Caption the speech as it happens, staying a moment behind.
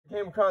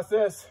came across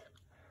this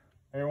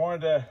and we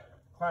wanted to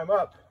climb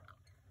up,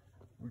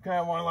 we kind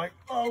of want to like,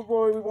 oh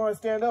boy, we want to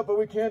stand up, but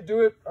we can't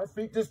do it. Our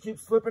feet just keep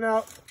slipping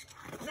out.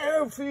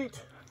 No feet.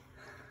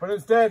 But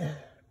instead,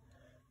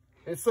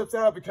 it slips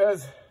out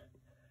because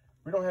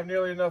we don't have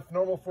nearly enough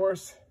normal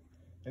force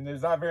and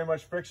there's not very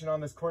much friction on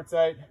this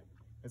quartzite.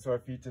 And so our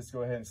feet just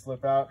go ahead and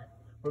slip out.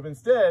 But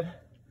instead,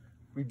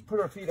 we put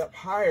our feet up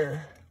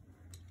higher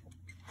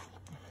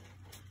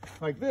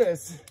like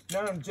this.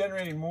 Now I'm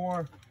generating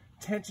more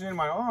tension in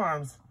my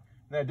arms.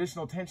 And that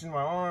additional tension in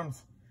my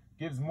arms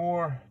gives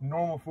more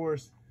normal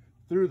force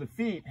through the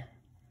feet.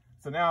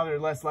 So now they're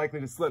less likely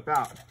to slip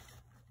out.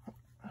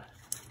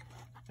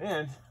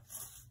 And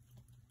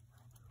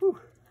whew,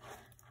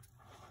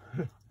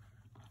 if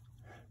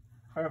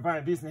I can find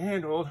a decent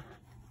handhold,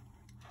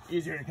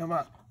 easier to come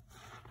up.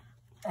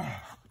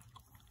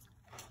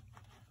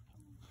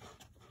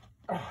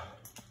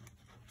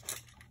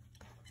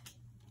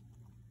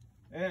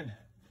 And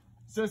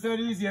it's just that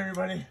easy,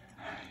 everybody.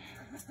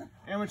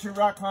 Amateur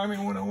rock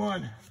climbing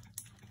 101.